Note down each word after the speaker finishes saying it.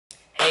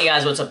Hey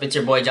guys, what's up? It's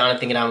your boy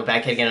Jonathan, and I'm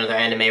back here again with another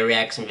anime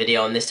reaction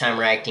video, and this time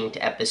reacting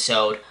to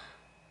episode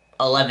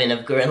 11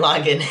 of Gurren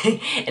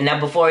Lagann. And now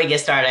before we get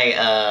started,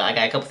 I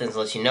got a couple things to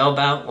let you know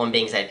about. One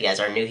being is that if you guys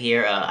are new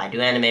here, I do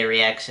anime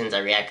reactions. I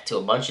react to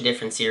a bunch of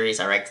different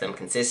series. I react to them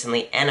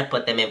consistently, and I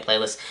put them in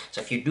playlists.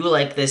 So if you do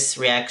like this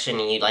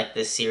reaction and you like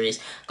this series,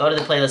 go to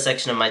the playlist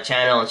section of my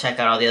channel and check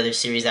out all the other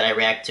series that I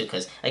react to,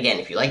 because again,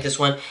 if you like this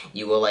one,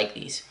 you will like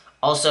these.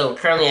 Also,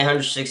 currently at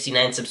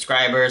 169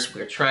 subscribers.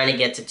 We're trying to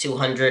get to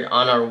 200,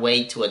 on our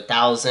way to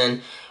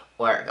 1,000.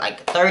 We're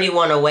like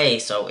 31 away,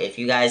 so if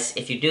you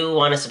do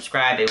want to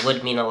subscribe, it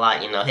would mean a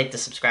lot. Hit the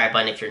subscribe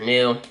button if you're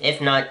new. If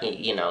not,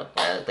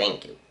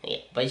 thank you. Yeah,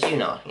 but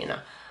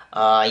yeah,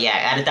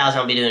 at 1,000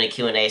 I'll be doing a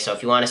Q&A, so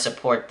if you want to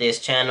support this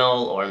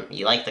channel, or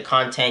you like the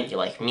content, you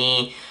like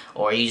me,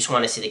 or you just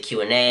want to see the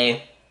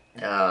Q&A,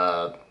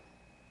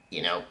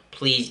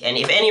 please, and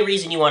if any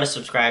reason you want to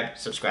subscribe,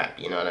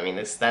 you know what I mean?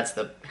 That's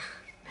the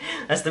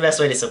that's the best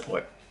way to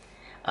support.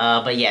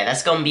 But yeah,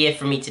 that's gonna be it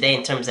for me today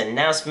in terms of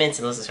announcements,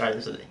 and let's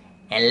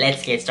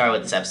get started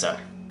with this episode.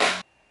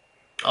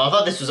 Oh, I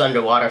thought this was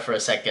underwater for a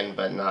second,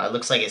 but no, it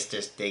looks like it's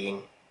just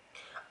digging.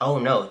 Oh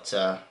no, it's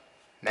a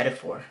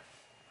metaphor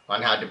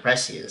on how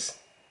depressed he is.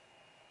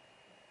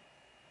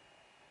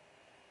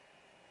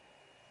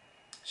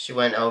 She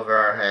went over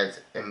our heads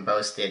and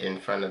boasted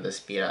in front of the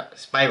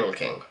Spiral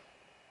King.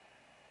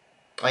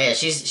 Oh yeah,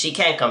 she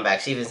can't come back.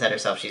 She even said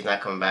herself she's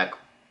not coming back.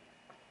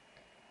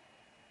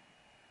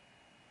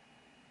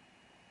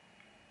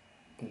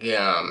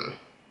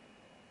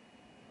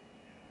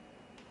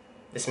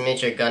 This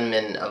miniature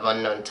gunman of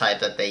unknown type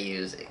that they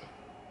using.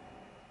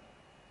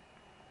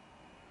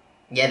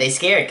 Yeah, they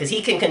scared because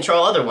he can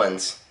control other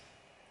ones.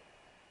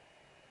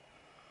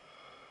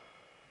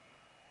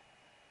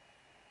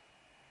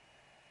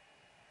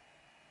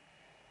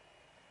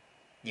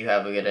 You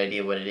have a good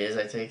idea what it is,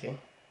 I take it?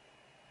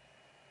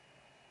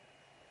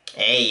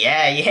 Hey,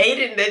 yeah, you hate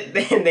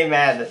it? They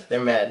mad. They're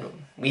mad.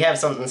 We have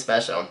something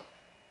special.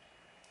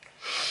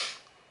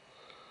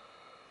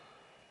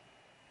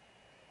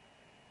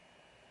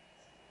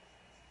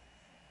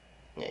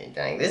 Yeah,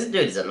 dang, this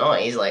dude is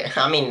annoying. He's like,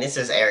 I mean, this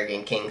is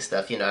arrogant king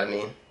stuff, you know what I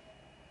mean?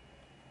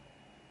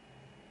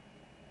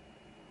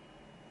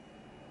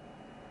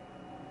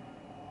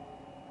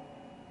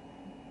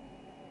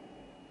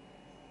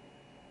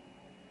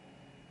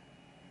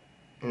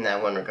 In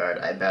that one regard,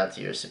 I bow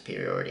to your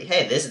superiority.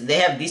 Hey,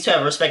 these two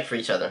have respect for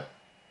each other.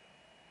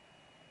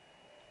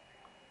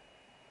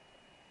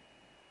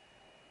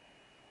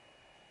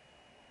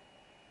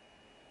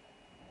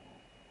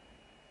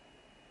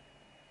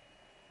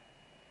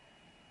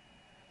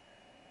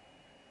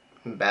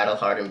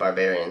 Battle-hardened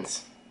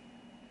barbarians.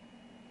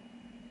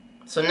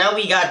 So now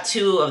we got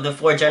 2 of the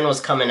 4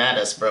 generals coming at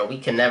us, bro. We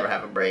can never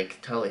have a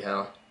break. Holy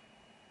hell.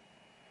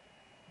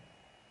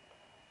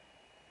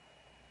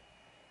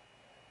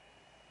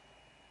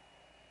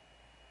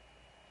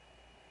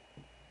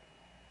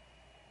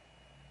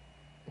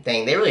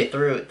 Dang, they really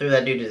threw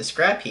that dude to the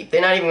scrap heap.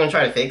 They're not even gonna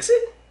try to fix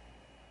it?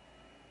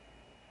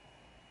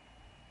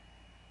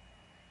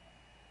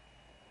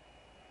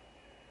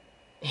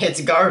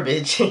 It's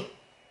garbage.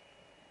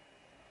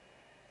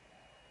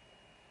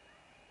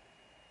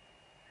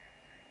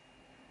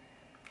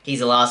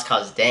 He's a lost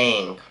cause,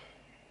 dang.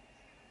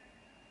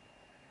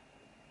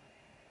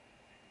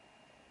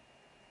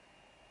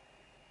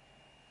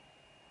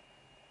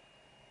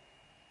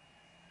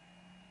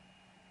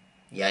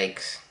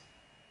 Yikes.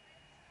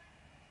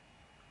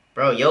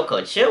 Bro,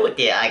 Yoko, chill with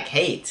the I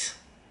hate.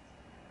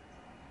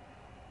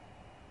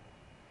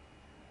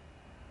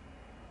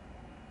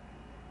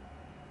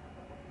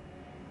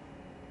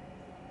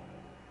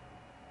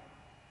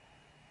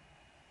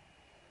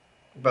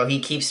 Bro,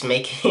 he keeps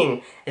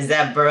making... Is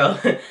that bro?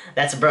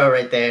 That's bro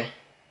right there.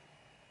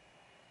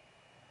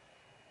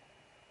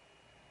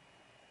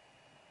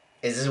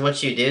 Is this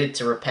what you do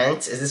to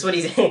repent? Is this what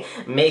he's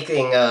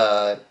making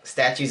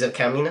statues of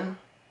Kamina?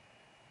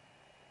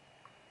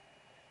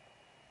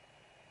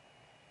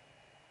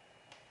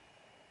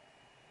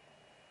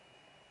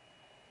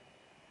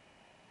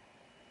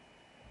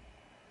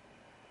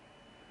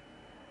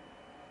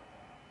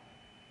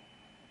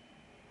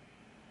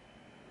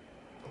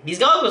 These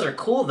goggles are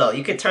cool, though.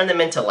 You could turn them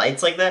into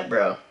lights like that,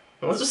 bro.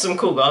 Those are some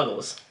cool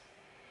goggles.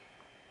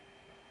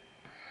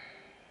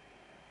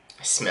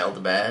 I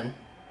smelled bad.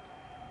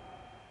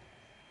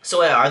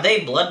 So wait, are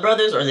they blood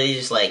brothers, or are they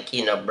just like,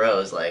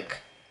 bros, like,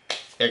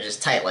 they're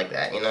just tight like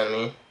that, you know what I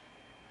mean?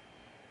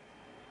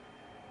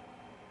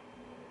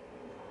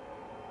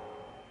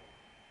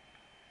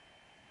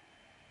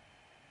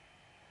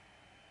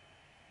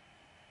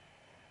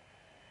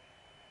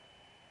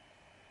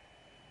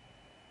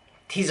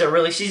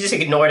 She just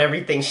ignored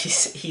everything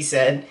he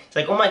said. It's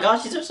like, oh my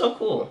gosh, these are so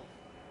cool.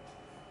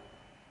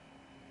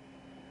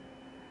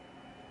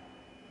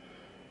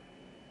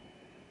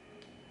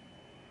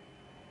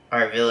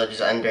 Our village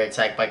is under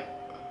attack by...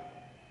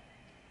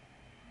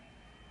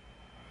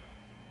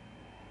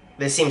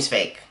 This seems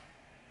fake.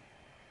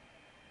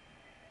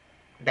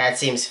 That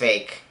seems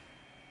fake.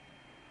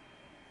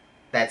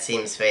 That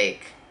seems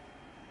fake.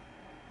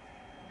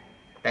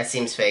 That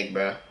seems fake,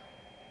 bro.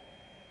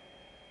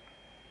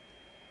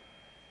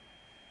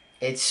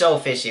 It's so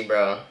fishy,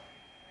 bro.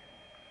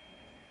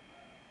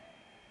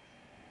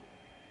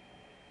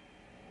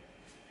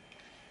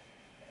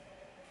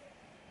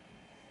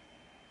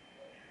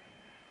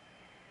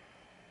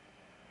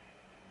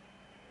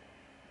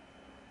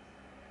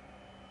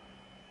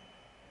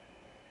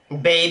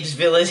 Babes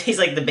village. He's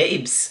like the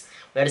babes.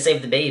 We gotta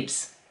save the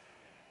babes.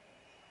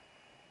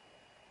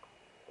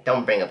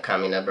 Don't bring up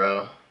Kamina,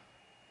 bro.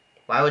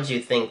 Why would you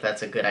think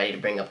that's a good idea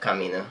to bring up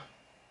Kamina?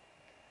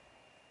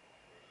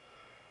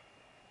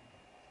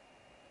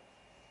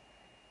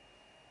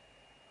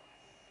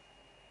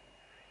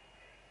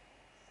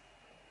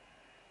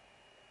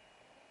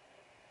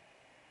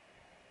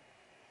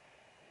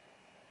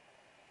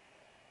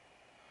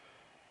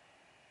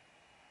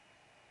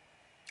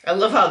 I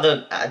love how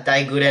the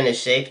Daiguren is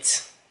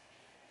shaped.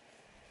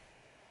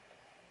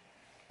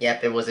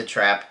 Yep, it was a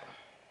trap.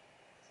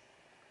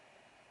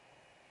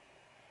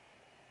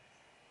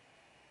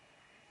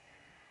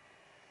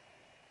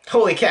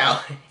 Holy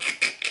cow.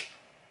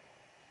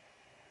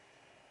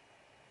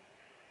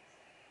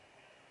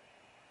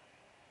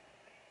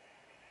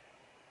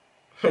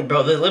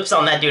 Bro, the lips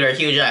on that dude are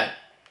huge.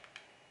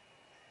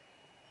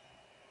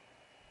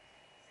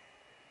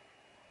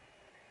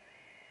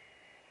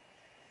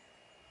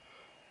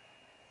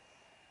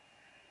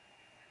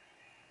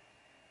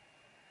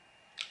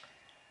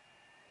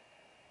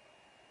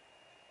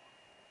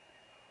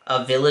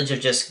 A village of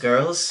just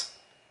girls?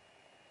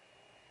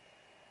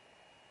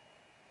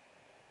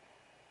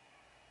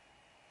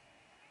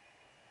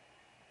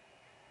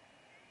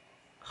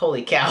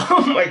 Holy cow.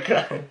 Oh my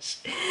gosh.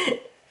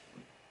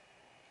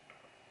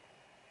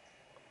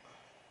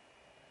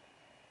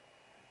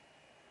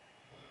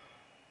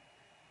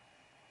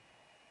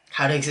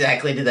 How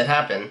exactly did that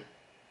happen?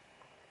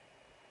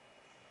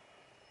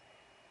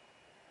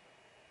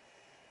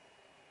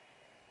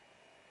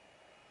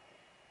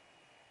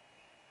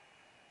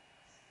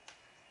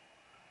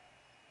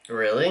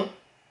 Really?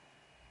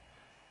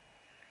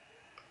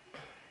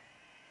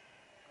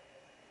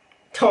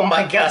 Oh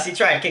my gosh, he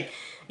tried to kick.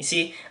 You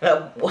see,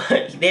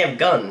 they have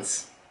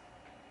guns.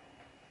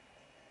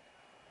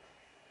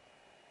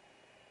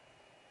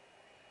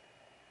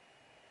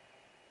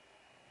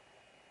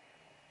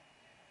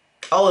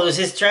 Oh, it was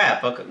his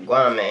trap. Okay,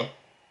 Guame.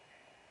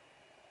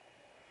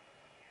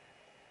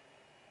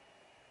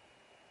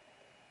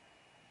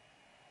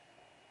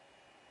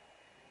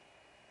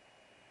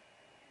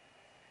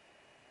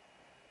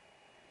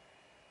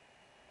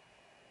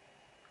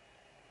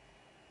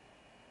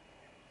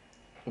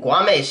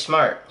 Guame is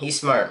smart. He's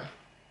smart.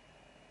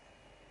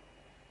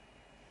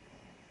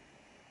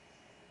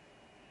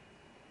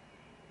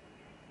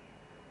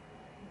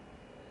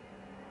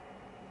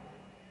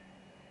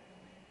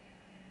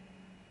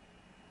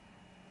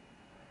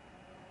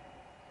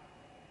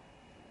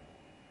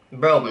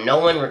 Bro, no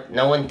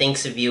one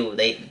thinks of you.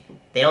 They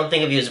don't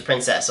think of you as a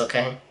princess,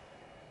 okay?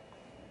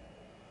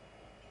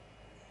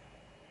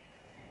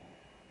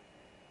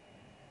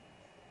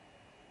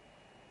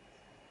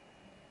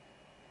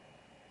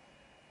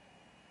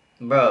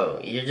 Bro,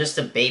 you're just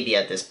a baby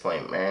at this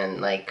point, man.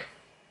 Like,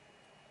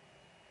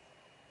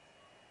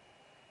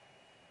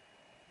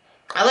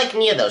 I like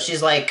Nia though. She's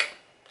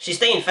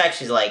staying fact.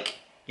 She's like,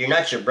 you're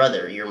not your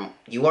brother.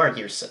 You are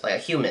like a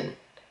human.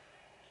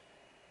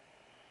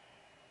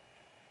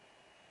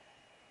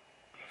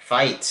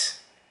 Fight.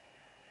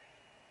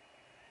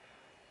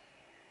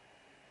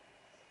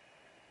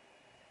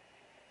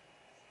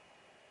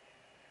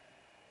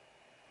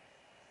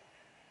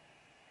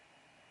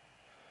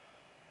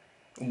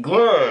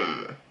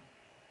 Gurren.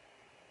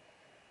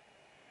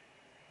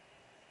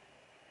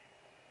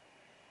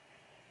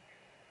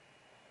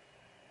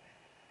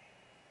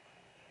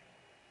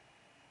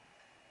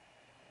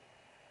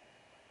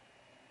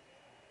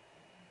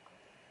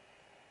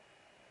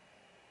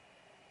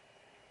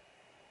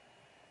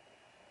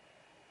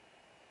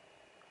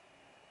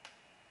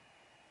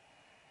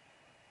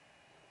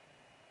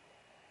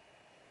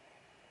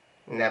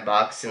 In that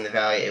box in the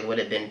valley, it would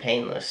have been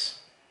painless.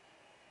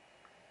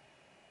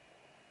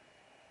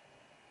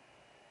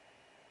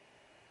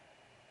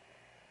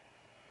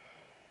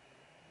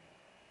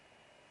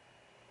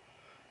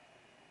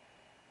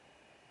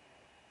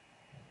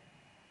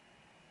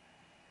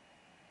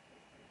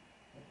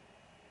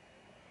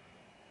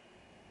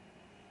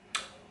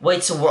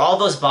 Wait, so were all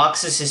those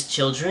boxes his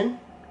children?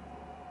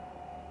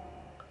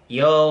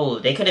 Yo,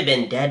 they could have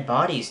been dead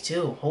bodies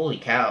too. Holy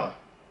cow.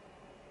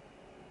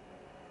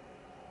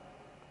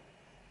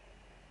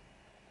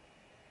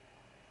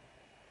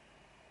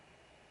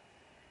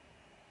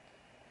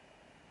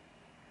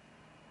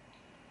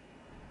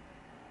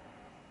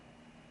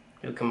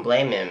 Who can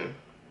blame him?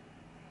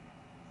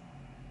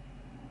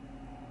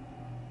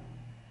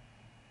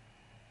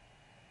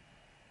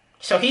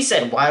 So he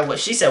said,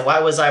 she said, why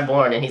was I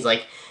born? And he's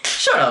like,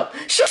 shut up,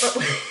 shut up.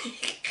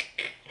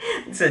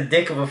 It's a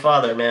dick of a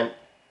father, man.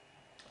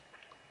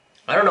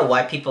 I don't know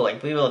why people are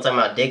talking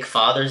about dick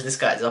fathers. This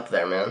guy's up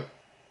there, man.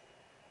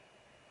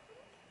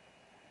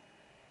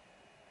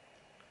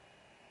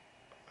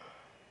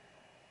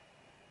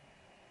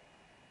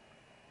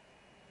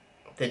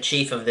 The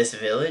chief of this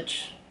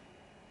village?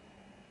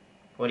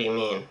 What do you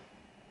mean?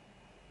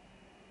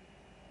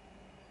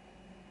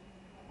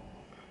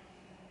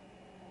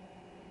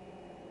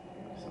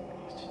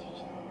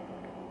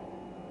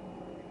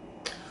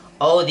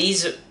 Oh,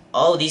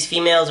 these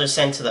females are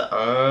sent to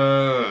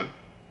the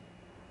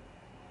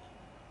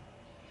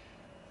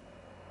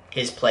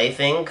his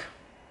plaything.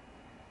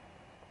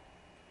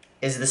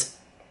 Is this?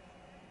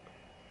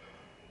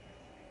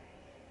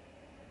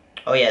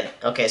 Oh yeah,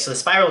 okay, so the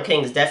Spiral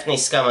King is definitely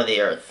scum of the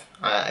earth.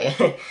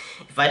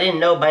 If I didn't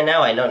know by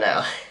now, I know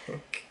now.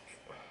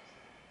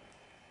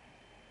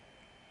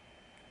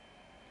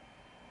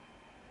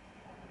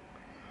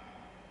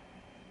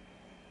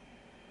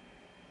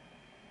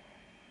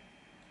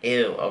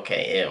 Ew,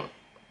 okay, ew.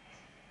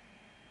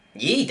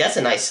 Yee, that's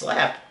a nice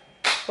slap.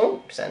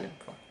 Oh, send him.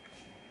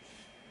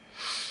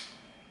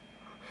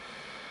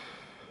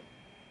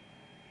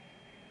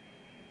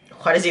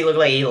 Why does he look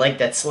like he liked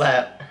that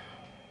slap?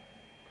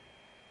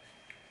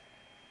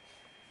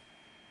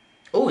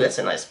 Oh, that's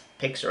a nice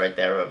picture right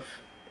there of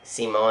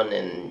Simon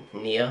and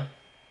Nia.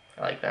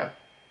 I like that.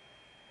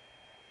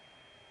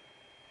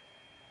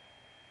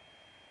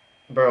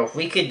 Bro, if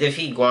we could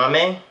defeat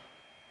Guame...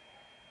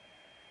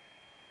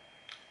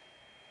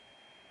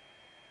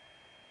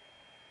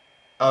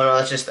 Oh no,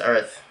 that's just the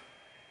Earth.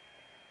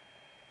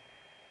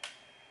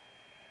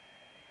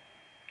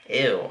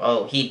 Ew.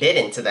 Oh, he bit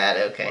into that,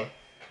 okay.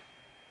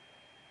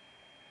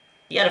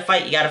 You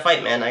gotta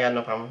fight, man. I got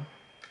no problem.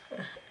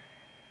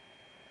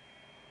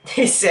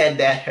 He said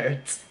that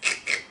hurts.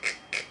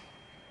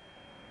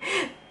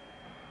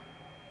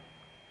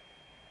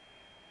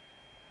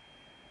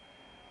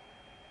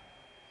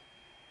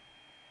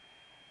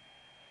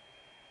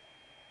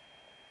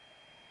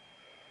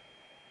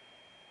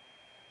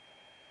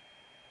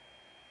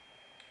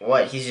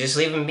 What? He's just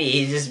leaving me.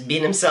 He's just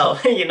being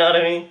himself. You know what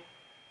I mean?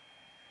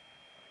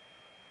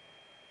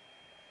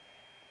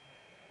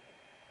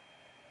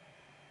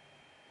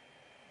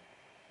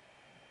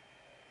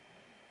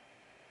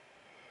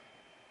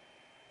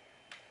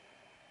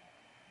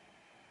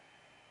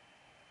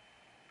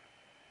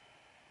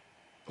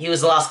 He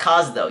was a lost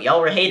cause, though.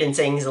 Y'all were hating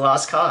saying he's a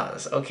lost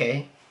cause.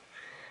 Okay.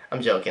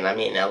 I'm joking. I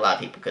mean, a lot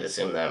of people could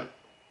assume that.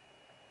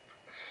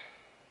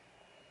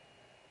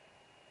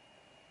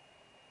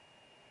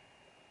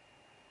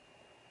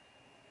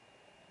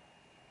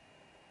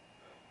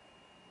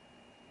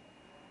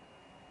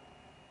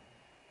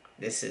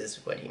 This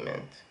is what he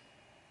meant.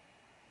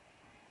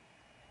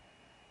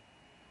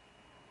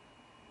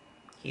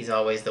 He's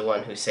always the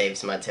one who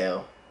saves my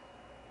tail.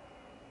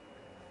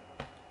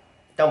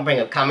 Don't bring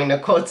up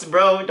Kamina quotes,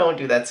 bro. Don't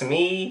do that to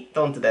me.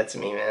 Don't do that to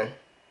me, man.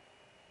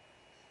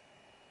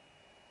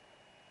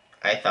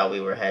 I thought we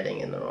were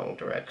heading in the wrong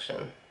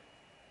direction.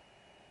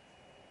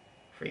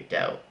 Freaked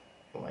out.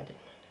 Why didn't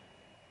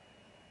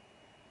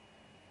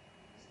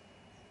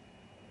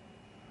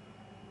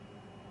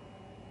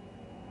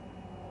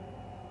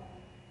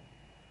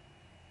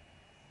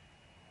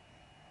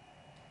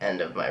I? End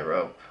of my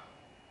rope.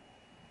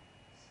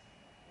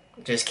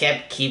 Just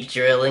keep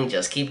drilling.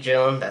 Just keep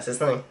drilling. That's his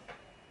thing.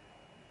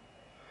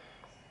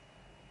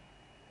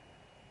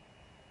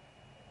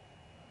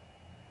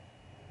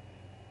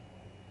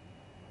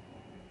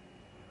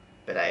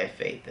 But I have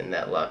faith in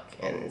that luck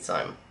and in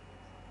time.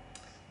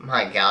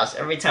 My gosh,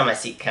 every time I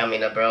see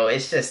Kamina, bro,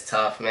 it's just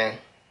tough, man.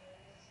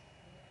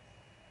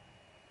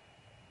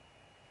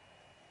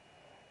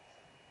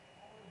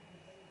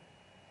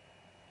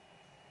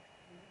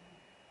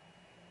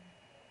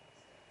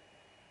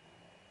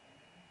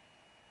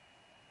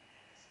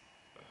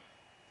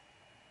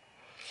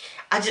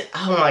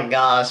 Oh my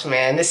gosh,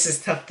 man, this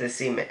is tough to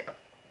see, man.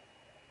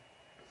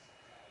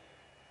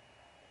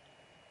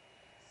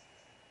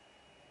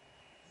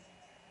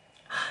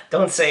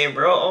 Don't say it,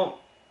 bro.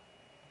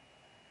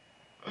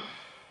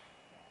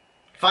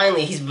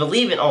 Finally, he's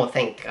believing. Oh,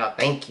 thank God,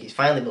 thank you. He's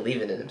finally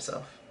believing in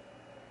himself.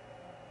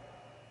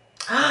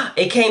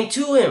 It came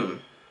to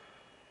him.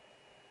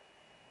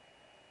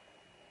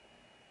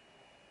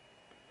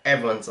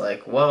 Everyone's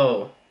like,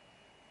 whoa.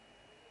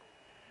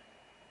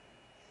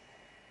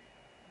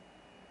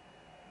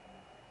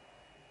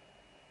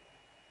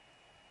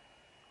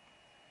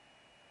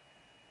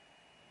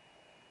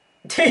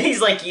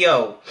 He's like,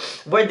 yo,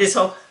 where'd this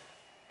whole...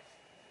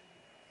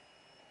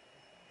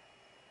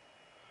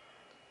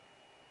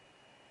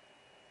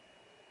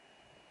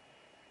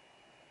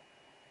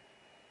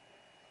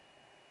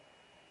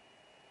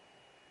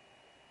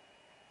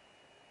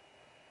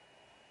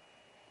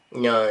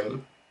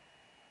 None.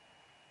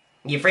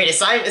 You afraid of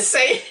Simon to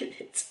say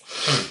it?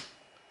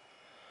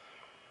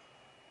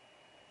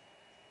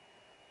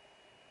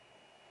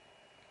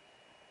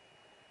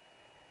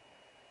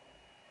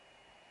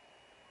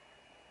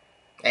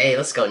 Hey,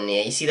 let's go,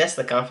 Nia. You see, that's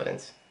the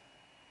confidence.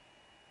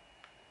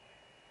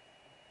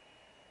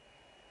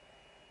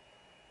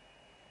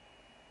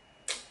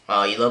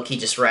 Oh, you low-key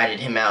just ratted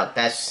him out.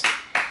 That's...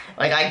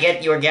 Like, I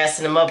get you were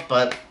gassing him up,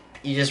 but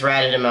you just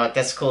ratted him out.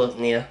 That's cool,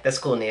 Nia. That's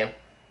cool, Nia.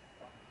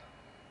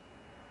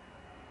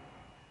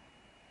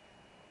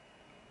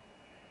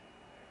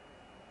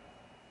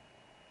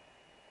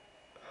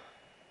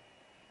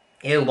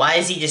 Ew, why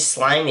is he just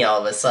slimy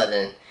all of a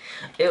sudden?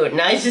 Ew,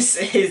 now he's just,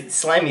 his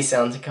slimy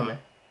sounds are coming.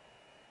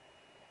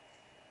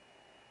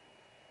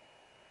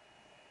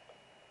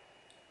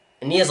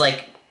 And he has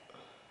like...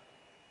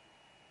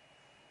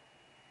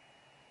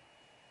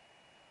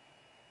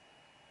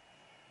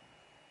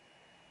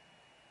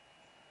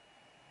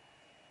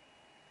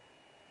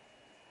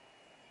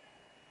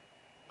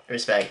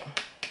 Respect.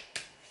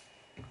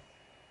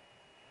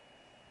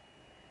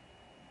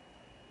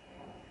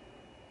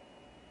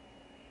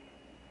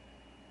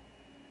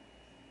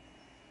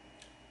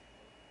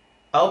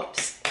 Oh,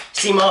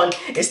 Simon!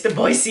 It's the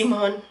boy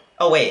Simon!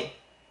 Oh, wait.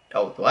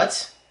 Oh,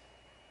 what?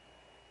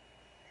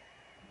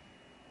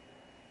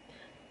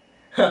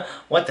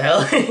 What the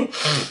hell?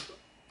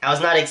 I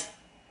was not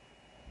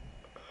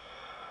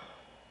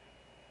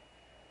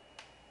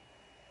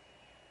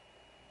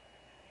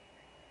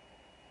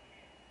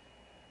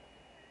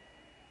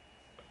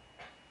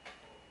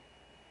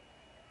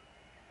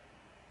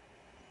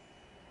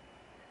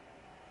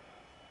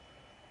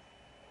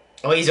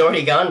Oh, he's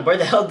already gone? Where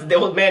the hell did the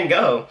old man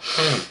go?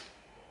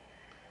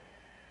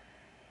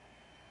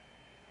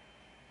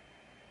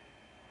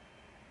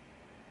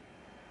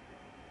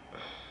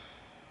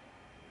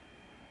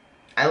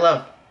 I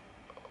love...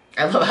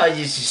 I love how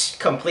you just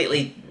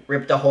completely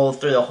ripped a hole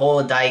through the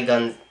whole Gurren.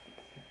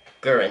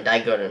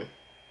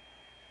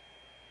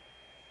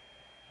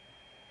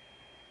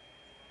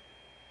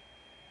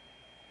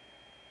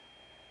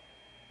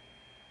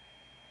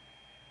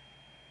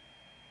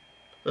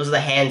 Those are the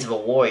hands of a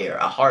warrior,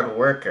 a hard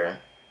worker.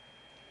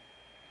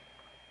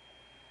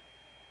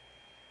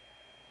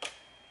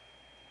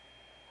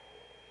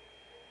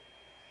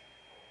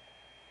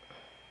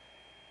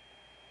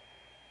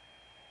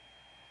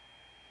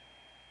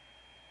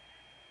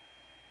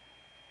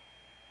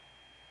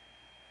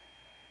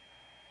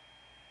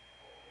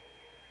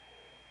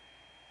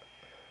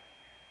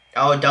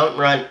 Oh, don't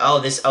run. Oh,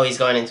 he's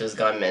going into his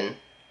gunman.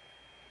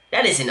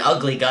 That is an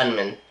ugly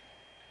gunman.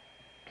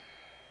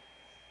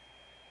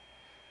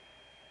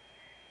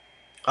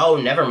 Oh,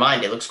 never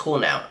mind. It looks cool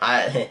now.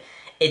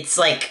 It's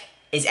like,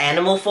 his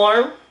animal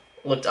form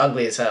looked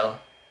ugly as hell.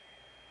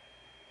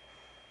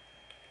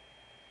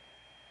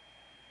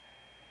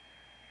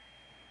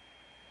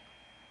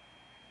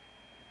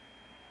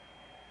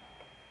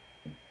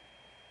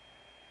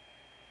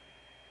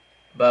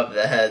 Above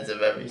the heads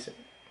of everything.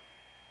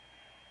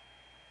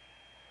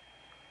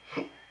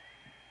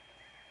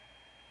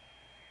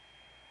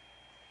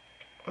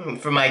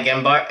 For my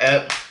Gembar,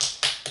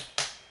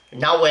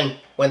 not when,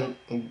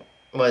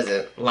 what is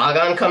it,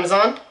 Lagann comes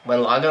on? When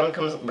Lagann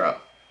comes, bro.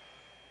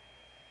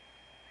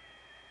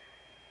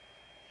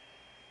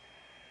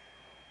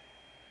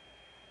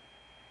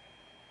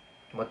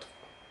 What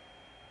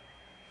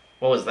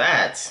was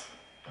that?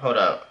 Hold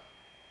up.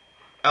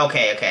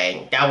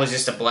 Okay, that was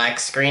just a black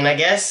screen, I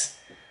guess.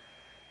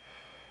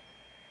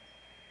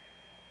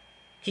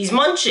 He's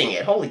munching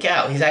it, holy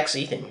cow, he's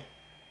actually eating it.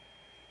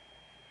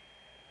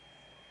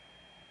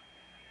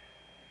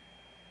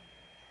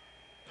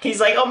 He's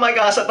like, oh my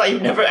gosh, I thought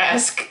you'd never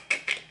ask.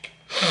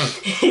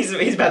 he's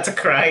about to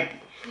cry.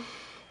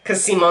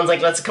 Because Simon's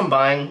like, let's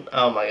combine.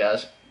 Oh my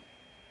gosh.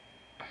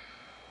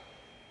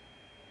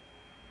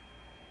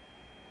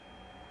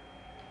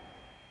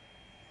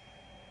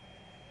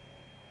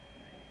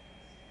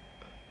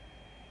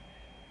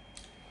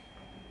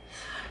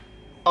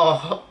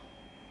 Oh.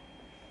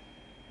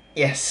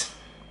 Yes.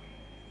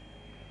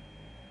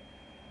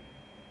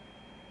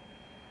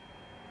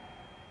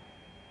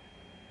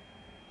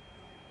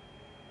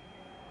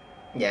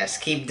 Yes,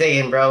 keep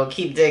digging, bro.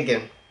 Keep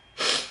digging.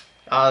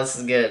 Oh, this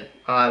is good.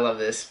 Oh, I love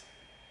this.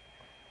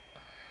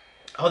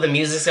 Oh, the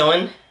music's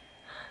going.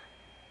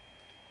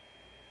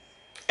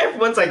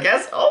 Everyone's, I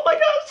guess. Oh my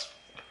gosh.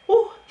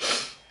 Woo.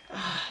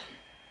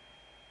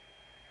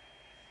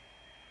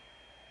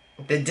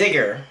 The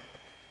digger.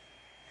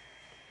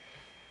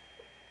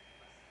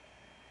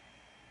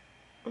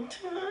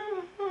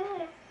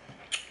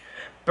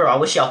 Bro, I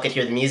wish y'all could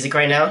hear the music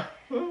right now.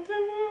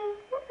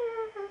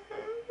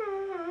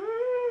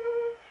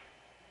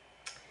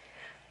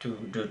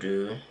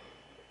 Do.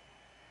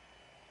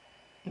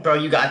 Bro,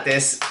 you got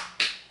this.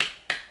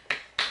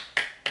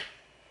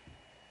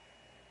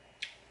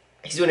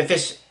 He's doing a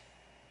fish.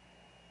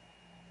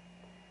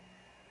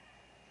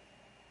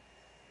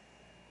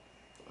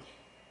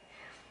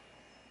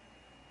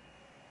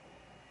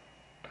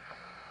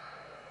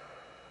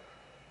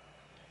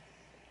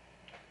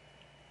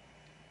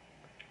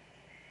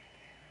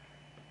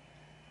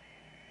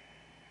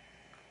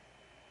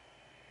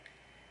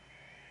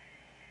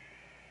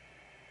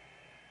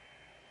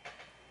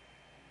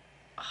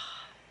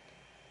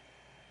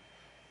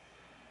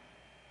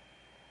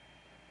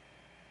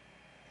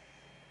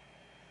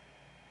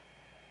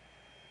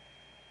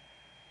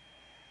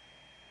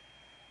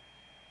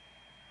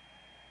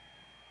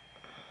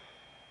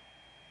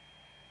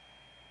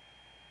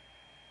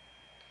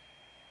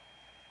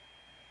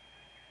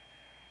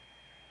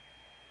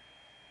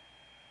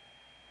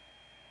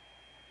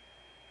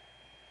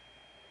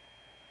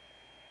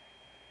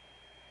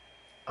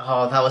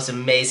 Oh, that was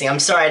amazing. I'm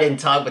sorry I didn't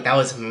talk, but that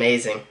was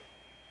amazing.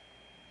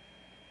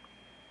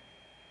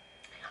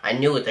 I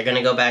knew it. They're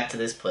gonna go back to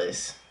this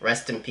place.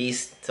 Rest in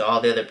peace to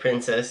all the other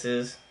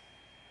princesses.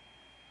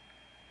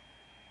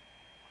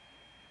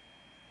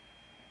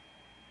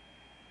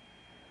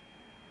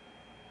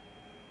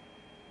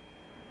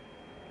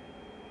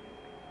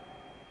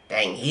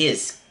 Dang, he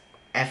is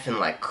effing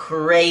like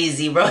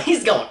crazy, bro.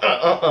 He's going,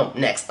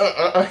 next,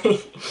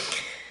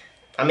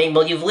 I mean,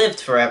 well, you've lived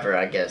forever,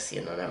 I guess,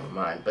 you know, never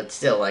mind. But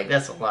still, like,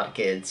 that's a lot of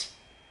kids.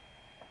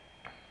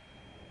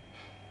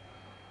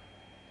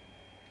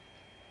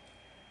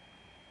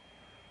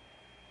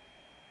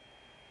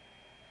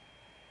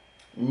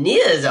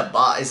 Nia is a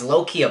boss, is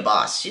low-key a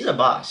boss. She's a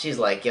boss. She's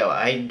like, yo,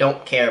 I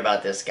don't care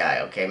about this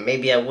guy, okay?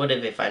 Maybe I would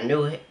have if I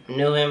knew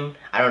him.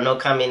 I don't know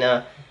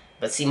Kamina,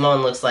 but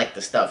Simone looks like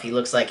the stuff. He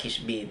looks like he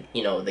should be,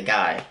 you know, the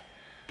guy.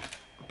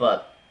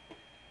 But,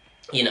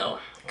 you know,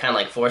 kind of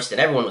like forced it.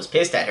 Everyone was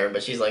pissed at her,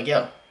 but she's like,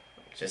 yo,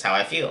 it's just how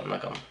I feel. I'm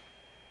like,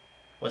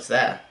 what's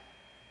that?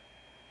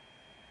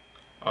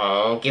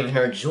 Oh, giving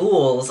her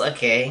jewels.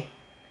 Okay.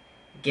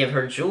 Give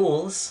her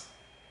jewels.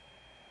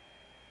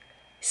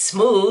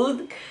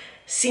 Smooth.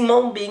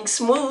 Simone being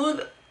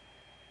smooth.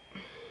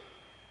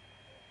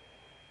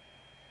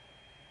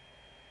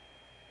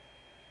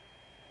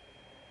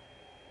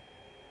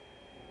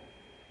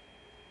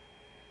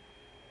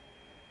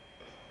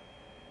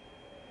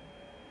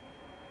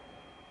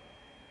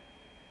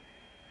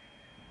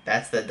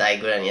 That's the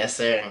Daiguren, yes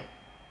sir.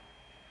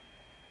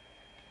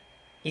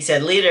 He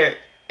said, leader,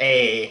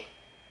 hey.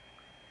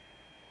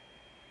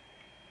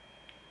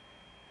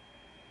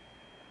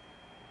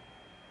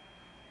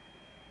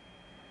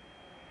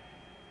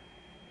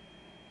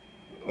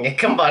 Yeah,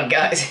 come on,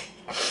 guys.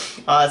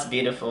 Oh, that's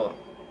beautiful.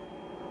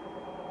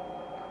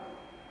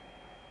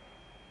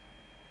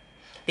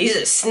 These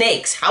are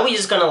snakes. How are we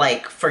just gonna,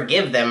 like,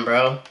 forgive them,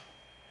 bro?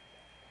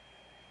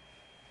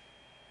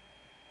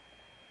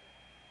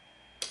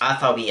 I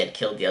thought we had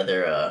killed the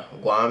other,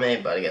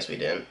 Guame, but I guess we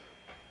didn't.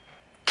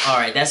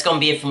 Alright, that's gonna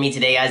be it for me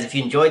today, guys. If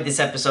you enjoyed this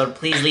episode,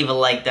 please leave a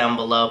like down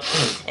below.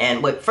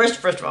 And wait,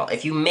 first of all,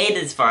 if you made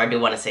it this far, I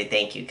do want to say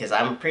thank you, because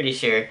I'm pretty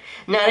sure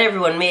not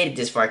everyone made it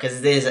this far,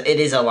 because it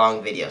is a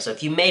long video. So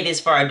if you made it this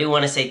far, I do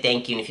want to say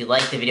thank you. And if you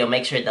liked the video,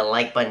 make sure to hit the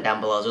like button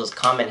down below, as well as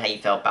comment how you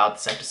felt about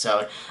this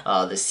episode,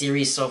 the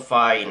series so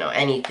far, you know,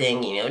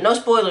 anything, you know, no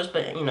spoilers,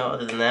 but, you know,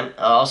 other than that.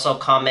 Also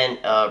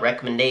comment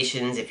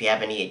recommendations if you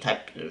have any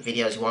type of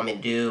videos you want me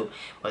to do,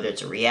 whether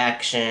it's a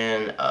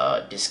reaction,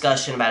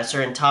 discussion about a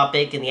certain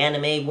topic in the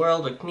anime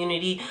world or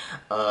community,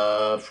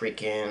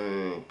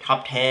 freaking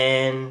top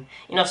 10,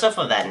 you know, stuff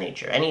of that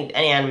nature. Any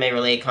anime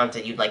related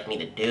content you'd like me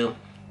to do,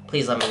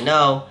 please let me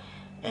know.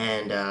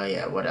 And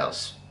yeah, what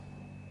else?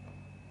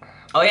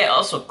 Oh yeah,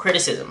 also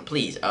criticism,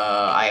 please.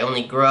 I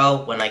only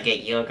grow when I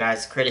get your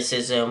guys'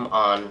 criticism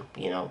on,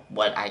 you know,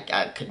 what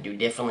I could do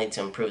differently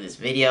to improve this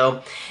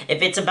video.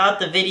 If it's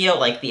about the video,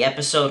 like the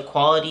episode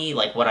quality,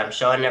 like what I'm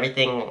showing and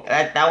everything,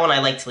 that one I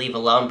like to leave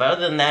alone. But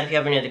other than that, if you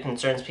have any other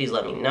concerns, please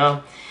let me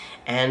know.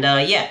 And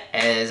yeah,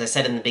 as I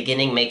said in the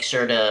beginning, make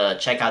sure to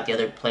check out the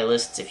other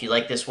playlists. If you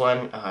like this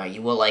one,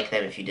 you will like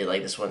them if you did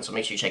like this one, so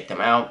make sure you check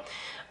them out.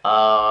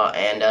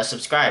 And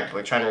subscribe.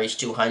 We're trying to reach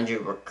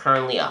 200. We're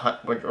currently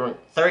we're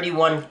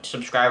 31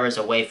 subscribers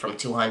away from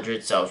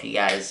 200. So if you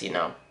guys, you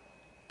know,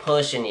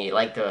 push and you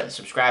like to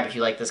subscribe, if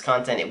you like this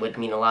content, it would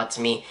mean a lot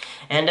to me.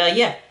 And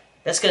yeah,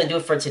 that's gonna do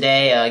it for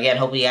today. Again,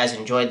 hopefully you guys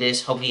enjoyed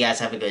this. Hopefully you guys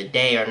have a good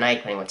day or night,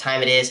 depending on what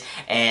time it is.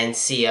 And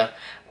see ya.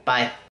 Bye.